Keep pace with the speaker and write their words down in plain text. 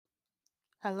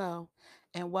Hello,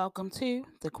 and welcome to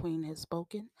The Queen Has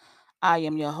Spoken. I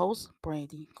am your host,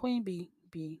 Brandy, Queen B,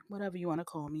 whatever you want to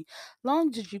call me.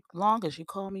 Long as you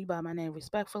call me by my name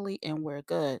respectfully, and we're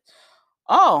good.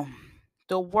 Oh,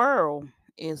 the world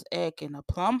is acting a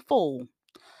plumb fool.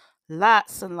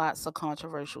 Lots and lots of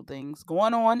controversial things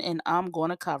going on, and I'm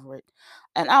going to cover it.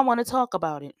 And I want to talk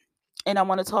about it. And I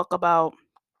want to talk about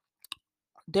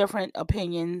different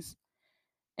opinions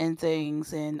and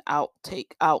things and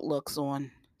outlooks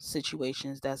on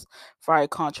situations that's very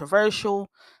controversial,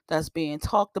 that's being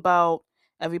talked about.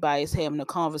 Everybody's having a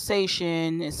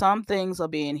conversation, and some things are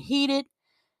being heated.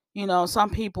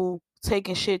 Some people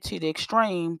taking shit to the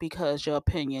extreme because your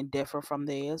opinion differ from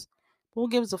theirs. Who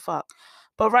gives a fuck?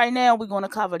 But right now, we're going to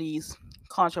cover these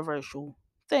controversial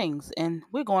things, and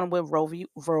we're going with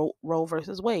Roe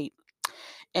versus Wade.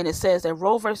 And it says that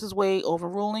Roe versus Wade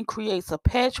overruling creates a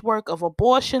patchwork of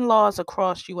abortion laws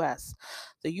across U.S.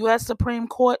 The U.S. Supreme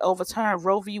Court overturned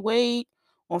Roe v. Wade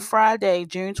on Friday,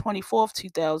 June 24th,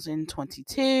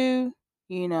 2022.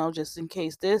 Just in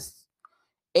case this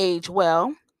age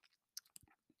well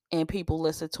and people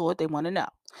listen to it, they want to know.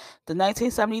 The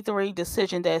 1973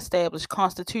 decision that established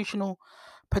constitutional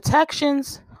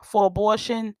protections for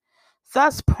abortion,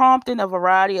 thus prompting a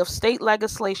variety of state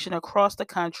legislation across the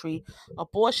country.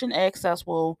 Abortion access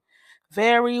will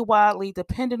vary widely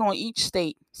depending on each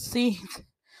state. See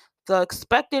the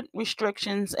expected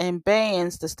restrictions and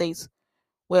bans the states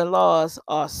where laws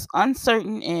are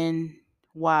uncertain and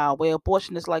wow, where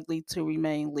abortion is likely to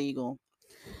remain legal.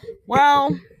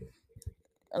 Well,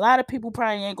 a lot of people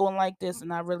probably ain't gonna like this,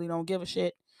 and I really don't give a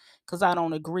shit because I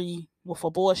don't agree with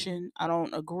abortion. I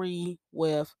don't agree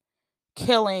with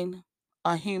killing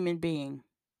a human being,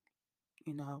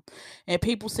 you know. And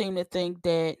people seem to think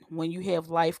that when you have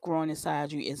life growing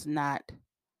inside you, it's not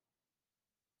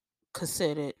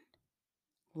considered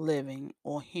living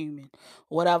or human,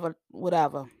 whatever,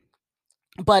 whatever.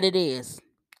 But it is.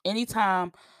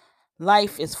 Anytime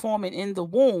life is forming in the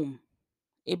womb,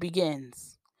 it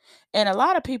begins. And a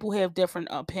lot of people have different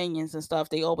opinions and stuff.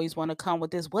 They always want to come with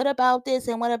this. What about this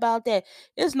and what about that?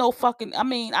 There's no fucking. I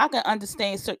mean, I can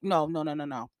understand certain. No, no, no, no,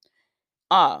 no.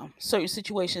 Certain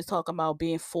situations talking about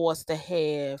being forced to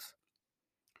have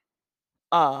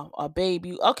a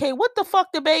baby. Okay, what the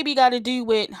fuck the baby got to do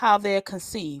with how they're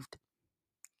conceived?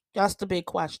 That's the big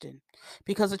question.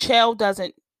 Because a child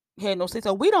doesn't have no say.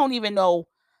 So we don't even know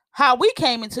how we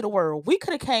came into the world. We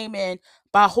could have came in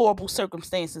by horrible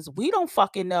circumstances. We don't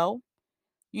fucking know.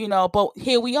 But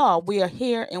here we are. We are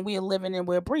here and we are living and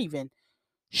we're breathing.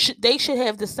 They should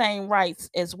have the same rights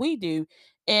as we do.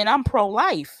 And I'm pro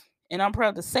life. And I'm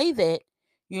proud to say that,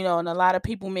 and a lot of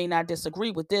people may not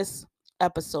disagree with this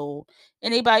episode.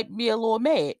 And they might be a little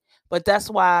mad. But that's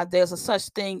why there's a such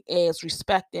thing as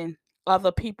respecting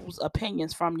other people's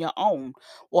opinions from your own,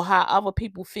 or how other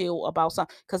people feel about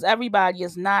something. Because everybody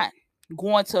is not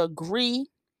going to agree,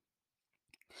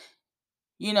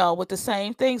 with the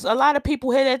same things. A lot of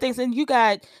people hear that things, and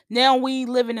now we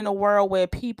living in a world where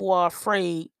people are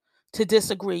afraid to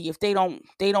disagree. If they don't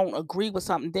agree with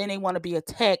something, then they want to be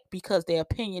attacked because their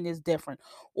opinion is different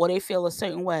or they feel a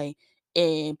certain way,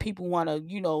 and people want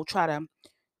to try to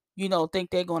think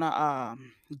they're gonna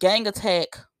gang attack,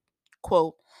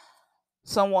 quote,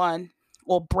 someone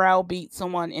or browbeat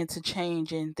someone into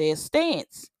changing their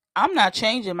stance. I'm not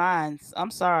changing mine.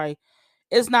 I'm sorry.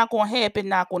 It's not gonna happen.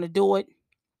 Not gonna do it.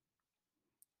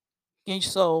 And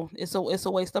so it's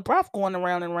a waste of breath going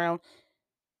around and around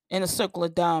in a circle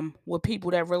of dumb with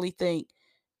people that really think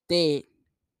that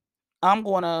I'm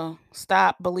gonna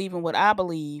stop believing what I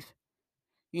believe,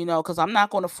 because I'm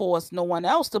not gonna force no one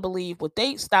else to believe what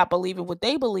they stop believing what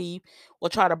they believe or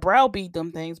try to browbeat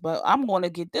them things. But I'm gonna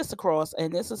get this across,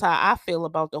 and this is how I feel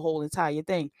about the whole entire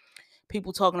thing.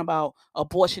 People talking about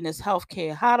abortion is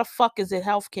healthcare. How the fuck is it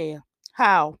healthcare?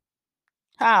 How?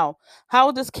 How?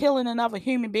 How is killing another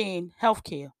human being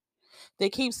healthcare? They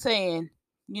keep saying,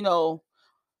 you know,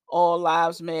 all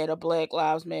lives matter, black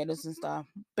lives matters and stuff.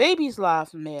 Babies'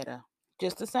 lives matter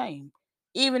just the same.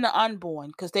 Even the unborn,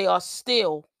 because they are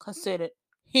still considered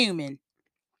human.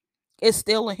 It's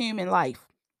still a human life,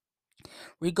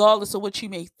 regardless of what you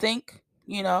may think.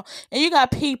 And you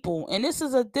got people, and this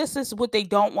is what they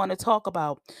don't want to talk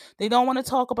about. They don't want to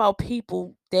talk about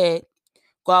people that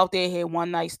go out there and have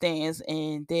one night stands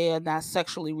and they're not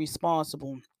sexually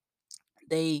responsible.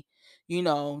 They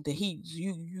that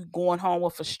you going home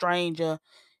with a stranger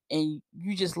and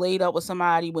you just laid up with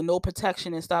somebody with no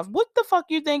protection and stuff. What the fuck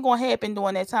you think gonna happen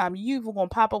during that time? You either gonna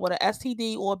pop up with an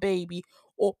STD or a baby,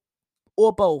 or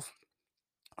both.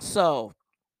 So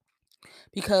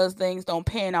because things don't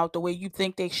pan out the way you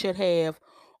think they should have,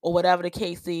 or whatever the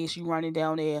case is, you running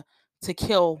down there to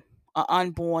kill an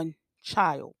unborn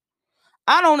child.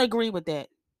 I don't agree with that.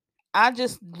 I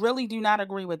just really do not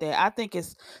agree with that. I think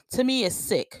to me, it's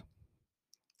sick.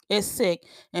 It's sick.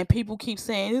 And people keep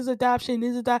saying this adoption,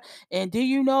 this adoption. And do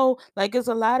you know, like, there's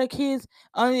a lot of kids.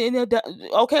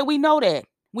 Okay, we know that.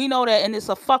 We know that. And it's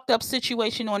a fucked up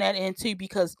situation on that end, too,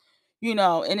 because,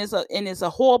 and it's a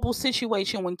horrible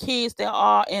situation when kids that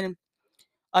are in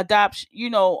adoption,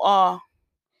 are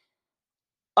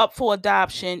up for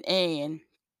adoption and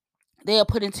they are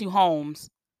put into homes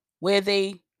where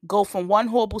they go from one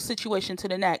horrible situation to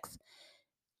the next.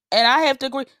 And I have to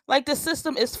agree, like, the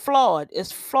system is flawed.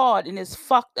 It's flawed and it's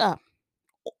fucked up.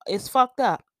 It's fucked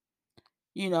up,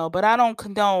 but I don't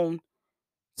condone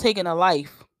taking a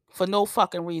life for no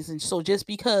fucking reason. So just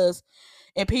because,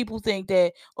 and people think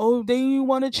that, oh, they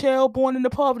want a child born into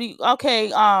poverty.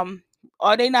 Okay,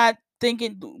 are they not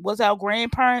thinking, was our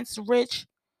grandparents rich?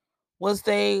 Was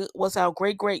our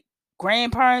great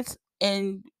grandparents,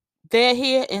 and they're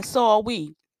here, and so are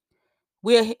we.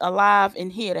 We're alive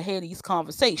and here to have these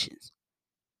conversations.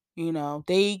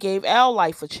 They gave our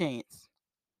life a chance.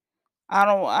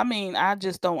 I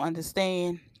just don't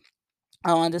understand. I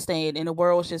don't understand. And the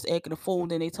world's just acting a fool.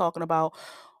 Then they talking about,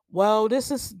 well,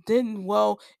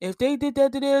 if they did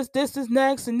that to this is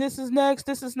next, and this is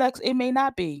next. It may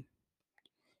not be.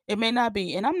 It may not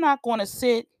be. And I'm not going to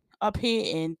sit up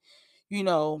here and, you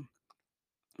know,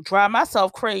 drive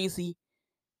myself crazy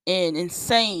and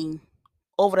insane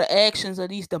over the actions of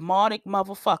these demonic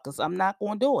motherfuckers. I'm not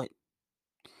going to do it.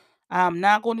 I'm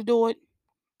not going to do it.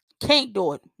 Can't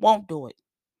do it. Won't do it.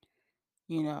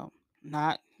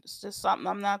 Not. It's just something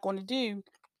I'm not going to do.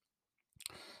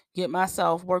 Get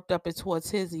myself worked up into a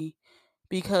tizzy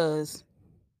because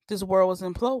this world is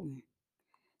imploding.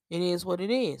 It is what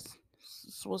it is.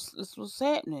 This was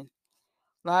happening.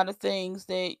 A lot of things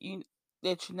that you're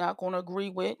not going to agree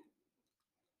with.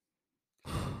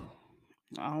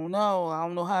 I don't know. I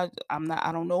don't know how.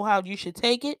 I don't know how you should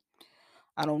take it.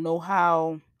 I don't know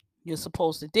how you're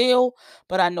supposed to deal,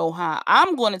 but I know how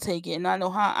I'm going to take it, and I know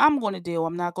how I'm going to deal.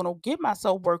 I'm not going to get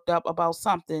myself worked up about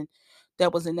something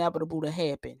that was inevitable to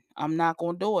happen. I'm not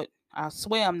going to do it. I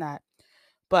swear I'm not.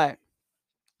 But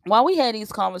while we had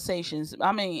these conversations,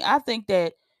 I think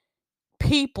that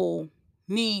people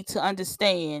need to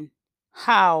understand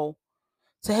how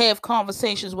to have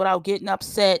conversations without getting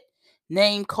upset,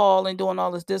 name calling, doing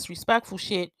all this disrespectful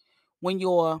shit when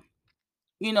you're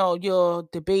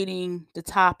debating the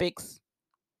topics,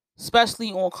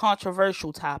 especially on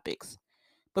controversial topics.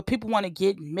 But people want to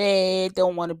get mad. They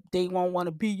won't want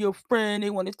to be your friend. They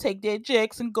want to take their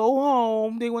checks and go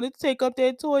home. They want to take up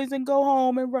their toys and go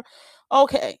home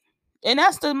okay. And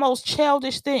that's the most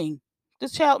childish thing.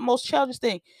 Most childish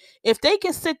thing. If they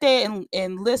can sit there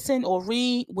and listen or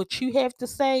read what you have to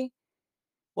say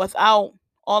without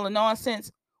all the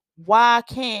nonsense, why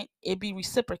can't it be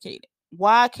reciprocated?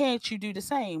 Why can't you do the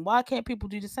same? Why can't people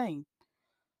do the same?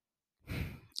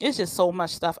 It's just so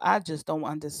much stuff I just don't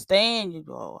understand, you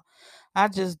all. I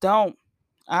just don't.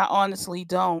 I honestly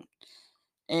don't.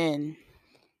 And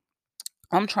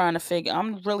I'm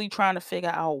really trying to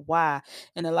figure out why.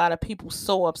 And a lot of people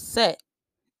so upset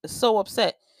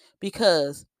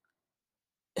because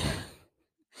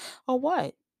of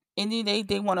what? And then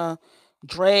they want to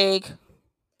drag,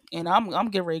 and I'm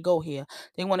getting ready to go here.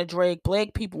 They want to drag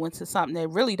black people into something that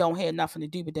really don't have nothing to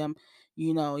do with them,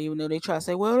 even though they try to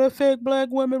say, well, they're fake black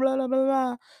women, blah, blah,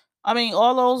 blah, blah.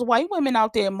 All those white women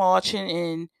out there marching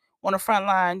and on the front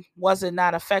line, was it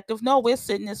not effective? No, we're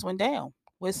sitting this one down.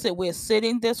 We're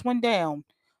sitting this one down.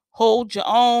 Hold your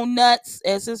own nuts,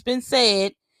 as it's been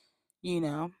said, you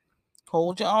know.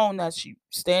 Hold your own nuts. You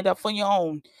stand up for your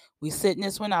own. We're sitting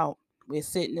this one out. We're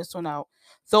sitting this one out.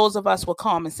 Those of us with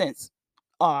common sense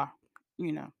are,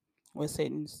 you know, we're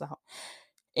sitting this out.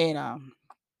 And a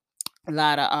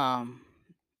lot of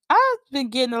I've been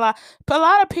getting a lot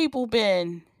of people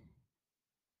been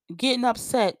getting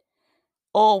upset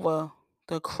over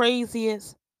the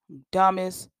craziest,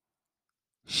 dumbest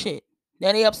shit.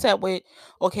 Now they upset with,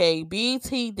 okay,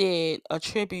 BT did a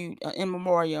tribute, in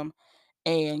memoriam,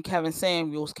 and Kevin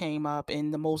Samuels came up,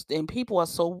 and people are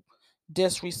so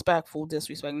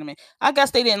disrespecting me. I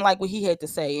guess they didn't like what he had to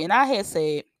say, and I had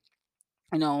said,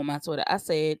 on my Twitter, I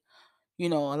said, a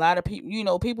lot of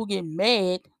people, people get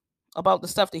mad about the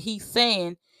stuff that he's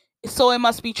saying, so it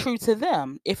must be true to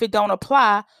them. If it don't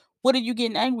apply, what are you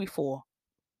getting angry for?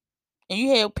 And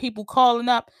you had people calling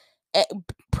up,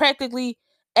 practically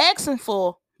asking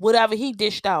for whatever he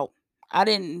dished out. I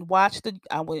wouldn't watch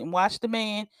the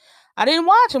man. I didn't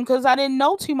watch them because I didn't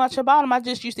know too much about them. I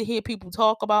just used to hear people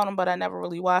talk about them, but I never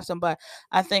really watched them. But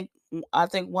I think I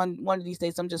think one of these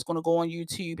days I'm just gonna go on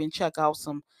YouTube and check out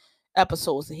some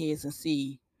episodes of his and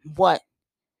see what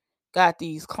got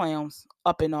these clowns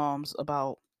up in arms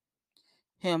about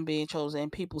him being chosen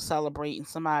and people celebrating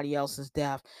somebody else's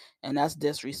death, and that's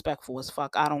disrespectful as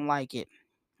fuck. I don't like it.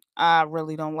 I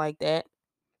really don't like that.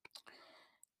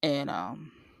 And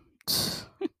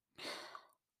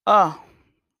uh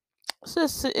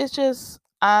it's just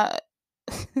I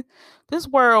this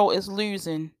world is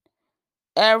losing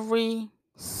every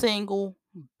single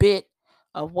bit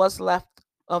of what's left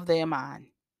of their mind.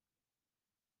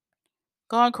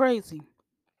 Gone crazy.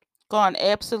 Gone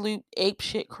absolute ape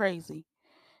shit crazy.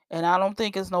 And I don't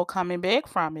think there's no coming back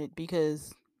from it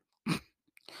because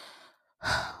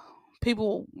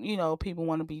people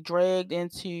want to be dragged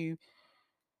into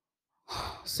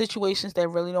situations that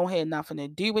really don't have nothing to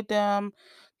do with them.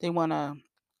 They want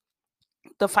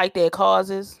to fight their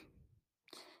causes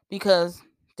because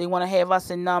they want to have us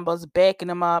in numbers backing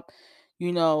them up.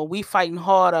 We fighting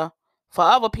harder for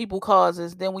other people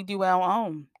causes than we do our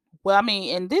own. Well, I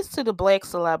mean, and this to the black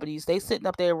celebrities, they sitting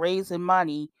up there raising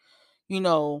money,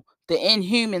 the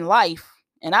inhuman life,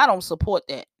 and I don't support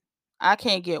that. I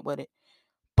can't get with it.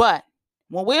 But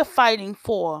when we're fighting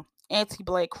for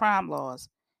anti-black crime laws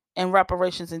and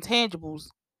reparations and tangibles,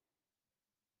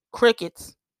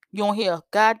 crickets, you don't hear a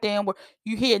goddamn word.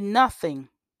 You hear nothing,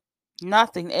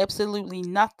 nothing, absolutely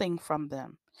nothing from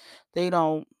them. They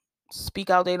don't speak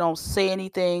out. They don't say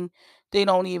anything. They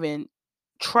don't even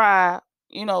try,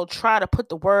 try to put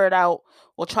the word out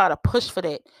or try to push for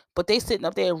that. But they sitting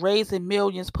up there raising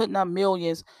millions, putting up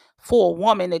millions for a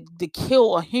woman to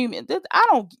kill a human. I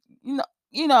don't, you know,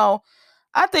 you know.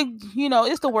 I think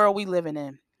it's the world we living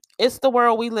in. It's the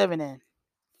world we living in.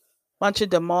 Bunch of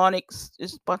demonics.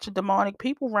 It's a bunch of demonic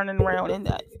people running around,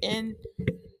 and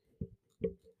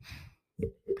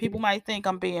people might think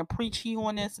I'm being preachy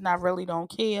on this, and I really don't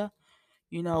care.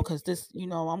 Because this, I'm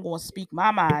going to speak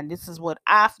my mind. This is what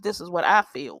I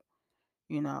feel.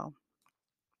 You know,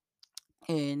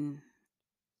 and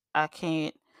I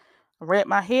can't wrap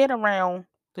my head around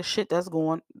the shit that's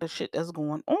going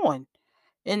on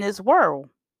in this world.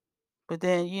 But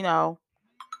then,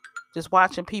 just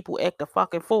watching people act a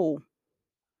fucking fool.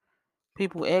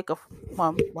 People act a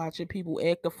watching people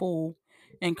act a fool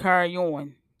and carry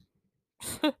on.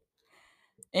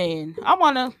 And I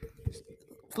want to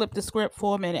flip the script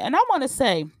for a minute, and I want to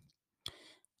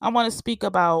speak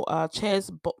about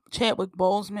Chadwick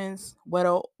Boseman's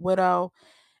widow.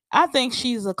 I think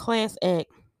she's a class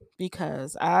act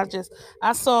because I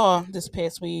saw this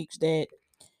past week that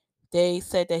they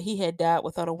said that he had died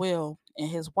without a will, and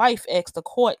his wife asked the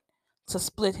court to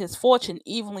split his fortune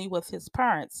evenly with his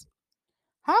parents.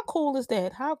 How cool is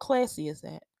that? How classy is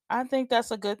that? I think that's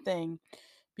a good thing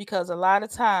because a lot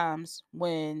of times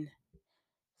when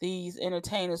these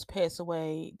entertainers pass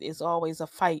away, there's always a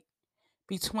fight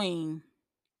between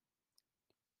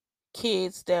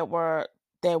kids that weren't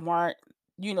their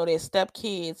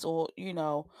stepkids or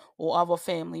other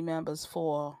family members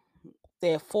for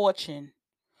their fortune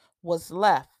was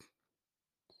left.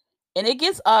 And it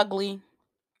gets ugly.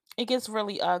 It gets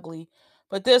really ugly.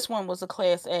 But this one was a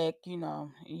class act, you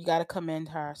gotta commend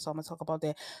her. So I'm gonna talk about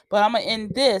that. But I'm gonna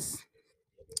end this,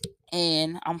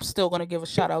 and I'm still gonna give a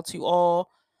shout out to all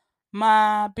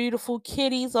my beautiful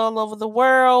kitties all over the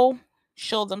world.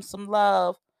 Show them some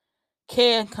love,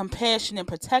 care, and compassion and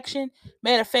protection.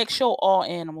 Matter of fact, show all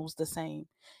animals the same.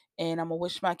 And I'm gonna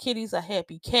wish my kitties a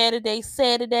happy Cat Day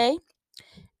Saturday.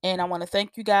 And I want to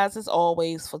thank you guys as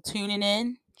always for tuning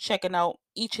in, checking out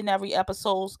each and every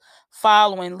episodes,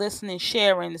 following, listening,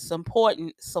 sharing. It's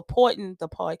important, supporting the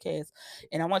podcast.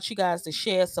 And I want you guys to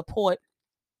share, support,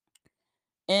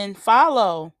 and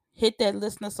follow. Hit that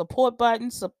listener support button.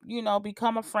 So,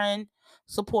 become a friend,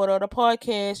 supporter of the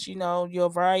podcast. You're a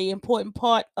very important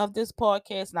part of this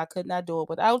podcast, and I could not do it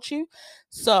without you.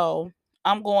 So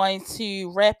I'm going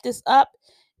to wrap this up,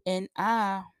 and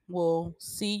I will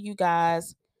see you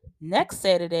guys next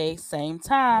Saturday, same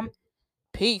time.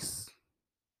 Peace.